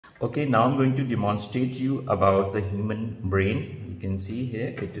Okay, now I'm going to demonstrate you about the human brain. You can see here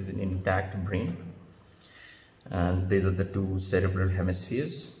it is an intact brain, and these are the two cerebral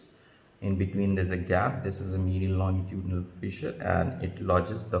hemispheres. In between there's a gap. This is a medial longitudinal fissure and it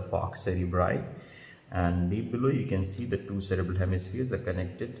lodges the falx cerebri, and deep below you can see the two cerebral hemispheres are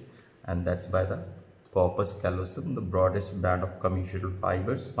connected, and that's by the corpus callosum. The broadest band of commissural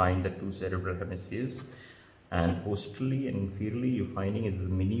fibers bind the two cerebral hemispheres, and posteriorly and inferiorly you're finding is the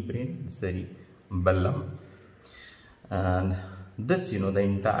mini brain, the cerebellum. And this, the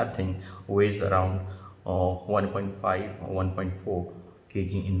entire thing weighs around 1.5 or 1.4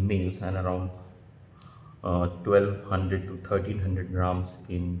 kg in males and around 1200 to 1300 grams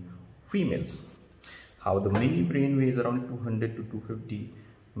in females. How the mini brain weighs around 200 to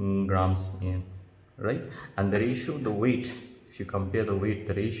 250 grams in, right? And the ratio, the weight, if you compare the weight,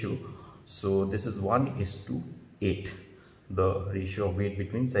 the ratio, so this is 1:8, the ratio of weight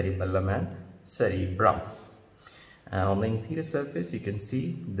between cerebellum and cerebrum. And on the inferior surface you can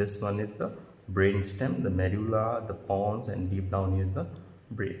see this one is the brain stem, the medulla, the pons, and deep down is the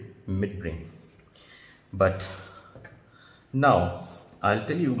brain, midbrain. But now I'll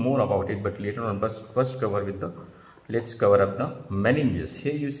tell you more about it, but later on. But first let's cover up the meninges.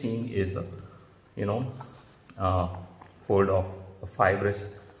 Here you're seeing is the fold of a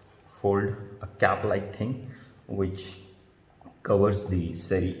fibrous fold, a cap-like thing which covers the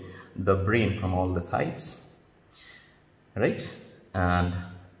brain from all the sides, right? And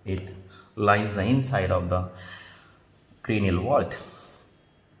it lies the inside of the cranial vault.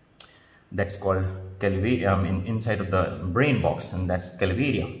 That's called calivaria, inside of the brain box, and that's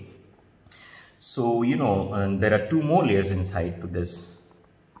calivaria. So and there are two more layers inside to this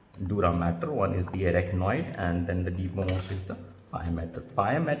dura mater. One is the arachnoid, and then the deepmost is the pia mater.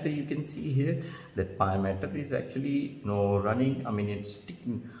 Pia mater, you can see here that pia mater is actually running, it's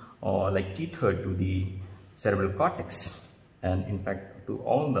sticking like tethered to the cerebral cortex, and in fact to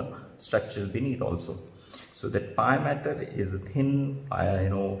all the structures beneath also. So that pia mater is a thin,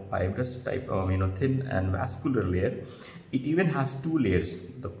 fibrous type, thin and vascular layer. It even has two layers,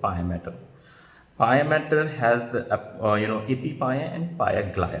 the pia mater. Pia mater has the epipia and pia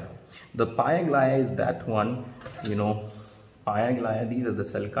glia. The pia glia is that one, pia glia, these are the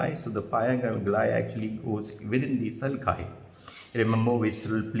sulci. So the pia glia actually goes within the sulci. Remember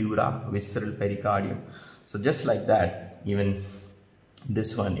visceral pleura, visceral pericardium. So just like that, even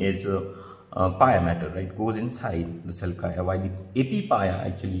this one is pia mater, right? Goes inside the sulci. While the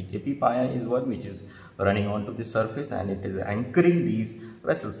epipia is one which is running onto the surface, and it is anchoring these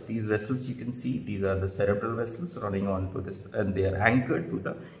vessels. These vessels you can see, these are the cerebral vessels running onto this, and they are anchored to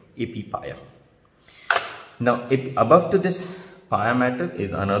the epipia. Now above to this pia mater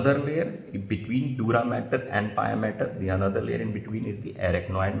is another layer between dura mater and pia mater. The another layer in between is the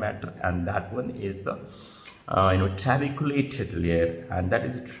arachnoid mater, and that one is the trabeculated layer, and that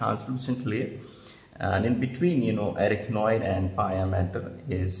is a translucent layer. And in between arachnoid and pia mater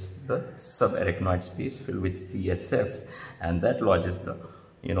is the subarachnoid space filled with CSF, and that lodges the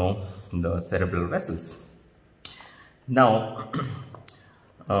the cerebral vessels. Now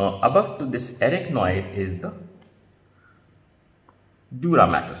above to this arachnoid is the dura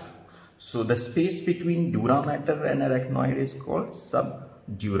mater. So the space between dura mater and arachnoid is called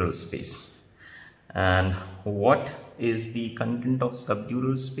subdural space. And what is the content of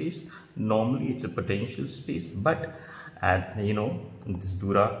subdural space? Normally it's a potential space, but at this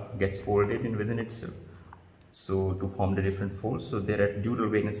dura gets folded in within itself, so to form the different folds. So there are dural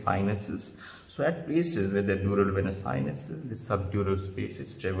venous sinuses. So at places where there are dural venous sinuses, the subdural space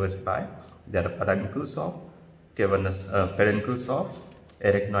is traversed by, there are peduncles of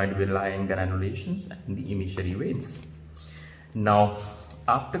arachnoid villi and granulations and the emissary veins. Now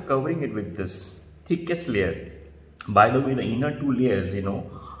after covering it with this thickest layer, by the way, the inner two layers, the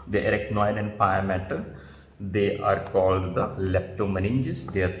arachnoid and pia mater, they are called the leptomeninges.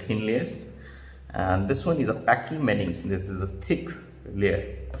 They are thin layers, and this one is a pachymeninx. This is a thick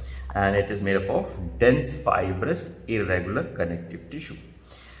layer, and it is made up of dense fibrous irregular connective tissue.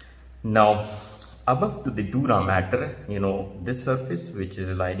 Now above to the dura mater, this surface which is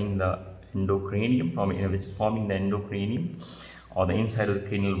lining the endocranium, which is forming the endocranium or the inside of the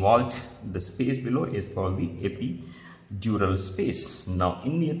cranial vault, the space below is called the epidural space. Now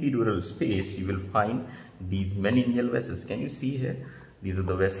in the epidural space you will find these meningeal vessels. Can you see here? These are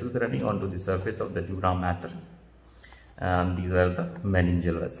the vessels running onto the surface of the dura mater, and these are the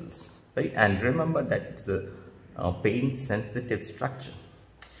meningeal vessels, right? And remember that it's a pain sensitive structure.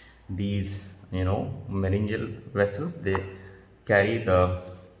 These meningeal vessels, they carry the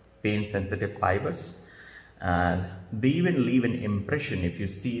pain sensitive fibers, and they even leave an impression. If you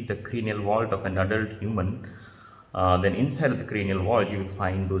see the cranial vault of an adult human, then inside of the cranial vault you will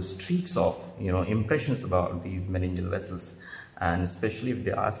find those streaks of impressions about these meningeal vessels. And especially if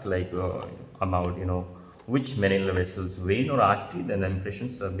they ask like about which meningeal vessels, vein or artery, then the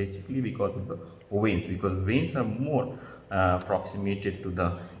impressions are basically because of the veins, because veins are more approximated to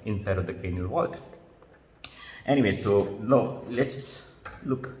the inside of the cranial vault. Anyway, so now let's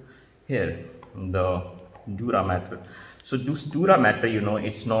look here the dura mater. So this dura mater,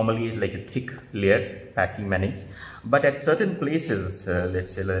 it's normally like a thick layer packing meninges, but at certain places,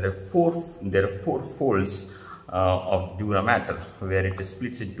 let's say there are four folds of dura mater, where it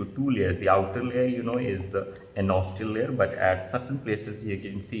splits into two layers. The outer layer is the anostyle layer, but at certain places you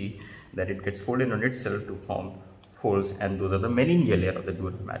can see that it gets folded on itself to form folds, and those are the meningeal layer of the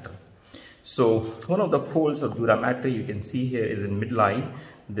dura mater. So one of the folds of dura mater you can see here is in midline.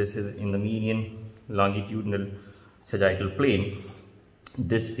 This is in the median longitudinal sagittal plane.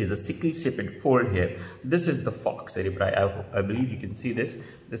 This is a sickle shaped fold here. This is the falx cerebri. I believe you can see this.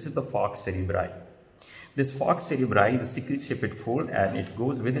 This is the falx cerebri. This falx cerebri is a sickle shaped fold, and it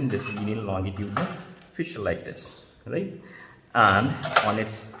goes within this median longitudinal fissure like this, right? And on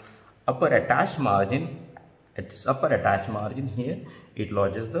its upper attached margin, here, it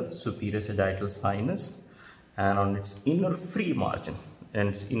lodges the superior sagittal sinus, and on its inner free margin,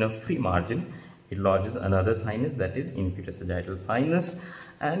 it lodges another sinus, that is inferior sagittal sinus.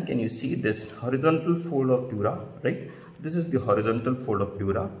 And can you see this horizontal fold of dura, right? This is the horizontal fold of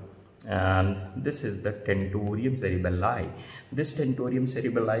dura, and this is the tentorium cerebelli. This tentorium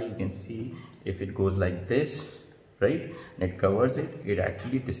cerebelli, you can see if it goes like this, right, and it covers it,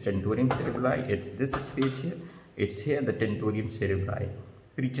 this tentorium cerebelli, it's this space here, it's here the tentorium cerebri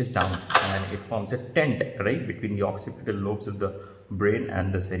reaches down and it forms a tent, right, between the occipital lobes of the brain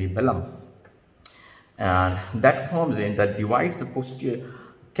and the cerebellum, and that divides the posterior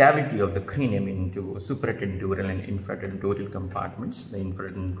cavity of the cranium into supratentorial and infratentorial compartments. The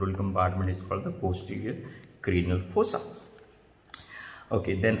infratentorial compartment is called the posterior cranial fossa.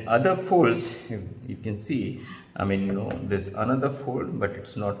 Okay, then other folds, you can see, there's another fold, but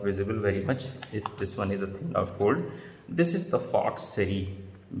it's not visible very much. This one is a thin out fold. This is the falx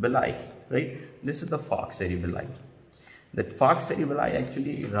cerebelli, right? This is the falx cerebelli. The falx cerebelli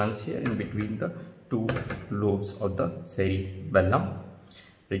actually runs here in between the two lobes of the cerebellum,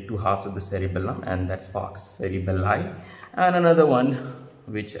 right? Two halves of the cerebellum, and that's falx cerebelli. And another one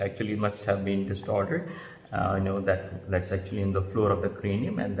which actually must have been distorted, that's actually in the floor of the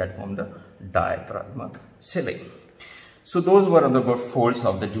cranium, and that formed the diaphragma cellae. So those were the good folds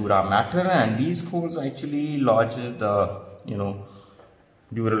of the dura mater, and these folds actually lodges the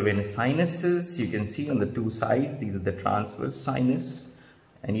dural venous sinuses. You can see on the two sides, these are the transverse sinus,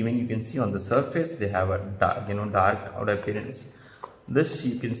 and even you can see on the surface they have a dark, dark outer appearance. This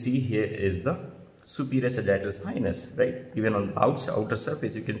you can see here is the superior sagittal sinus, right? Even on the outer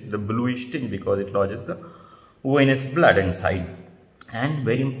surface you can see the bluish tint because it lodges the venous blood inside. And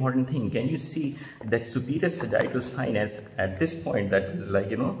very important thing, can you see that superior sagittal sinus at this point, that is like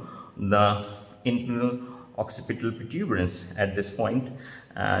the internal occipital protuberance at this point,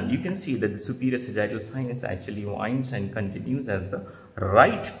 and you can see that the superior sagittal sinus actually winds and continues as the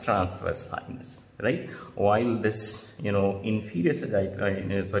right transverse sinus, right? While this inferior sagittal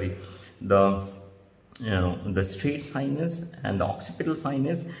the straight sinus and the occipital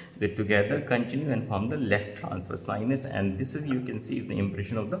sinus, they together continue and form the left transverse sinus, and this is, you can see, the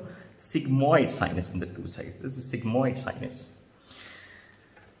impression of the sigmoid sinus on the two sides. This is sigmoid sinus.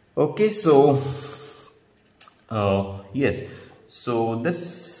 Okay, so yes, so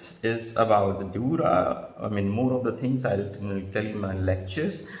this is about the dura. More of the things I'll tell you in my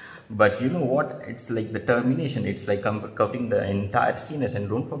lectures, but you know what, it's like the termination, it's like covering the entire sinus, and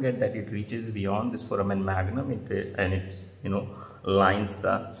don't forget that it reaches beyond this foramen magnum, and it lines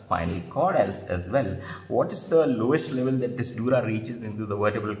the spinal cord as well. What is the lowest level that this dura reaches into the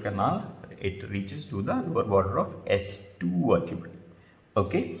vertebral canal? It reaches to the lower border of S2 vertebrae.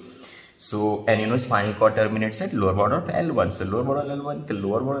 Okay, so, and spinal cord terminates at lower border of L1. So lower border L1 till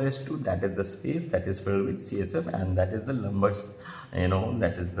lower border S2, that is the space that is filled with CSF, and that is the lumbar,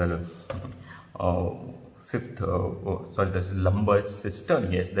 that is the that's the lumbar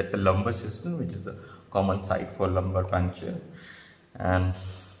cistern. Yes, that's a lumbar cistern, which is the common site for lumbar puncture and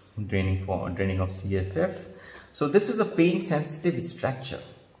draining of CSF. So this is a pain sensitive structure.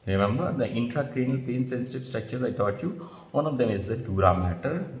 Remember the intracranial pain sensitive structures I taught you. One of them is the dura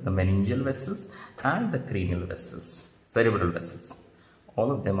mater, the meningeal vessels, and the cranial vessels, cerebral vessels.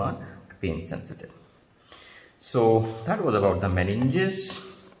 All of them are pain sensitive. So that was about the meninges.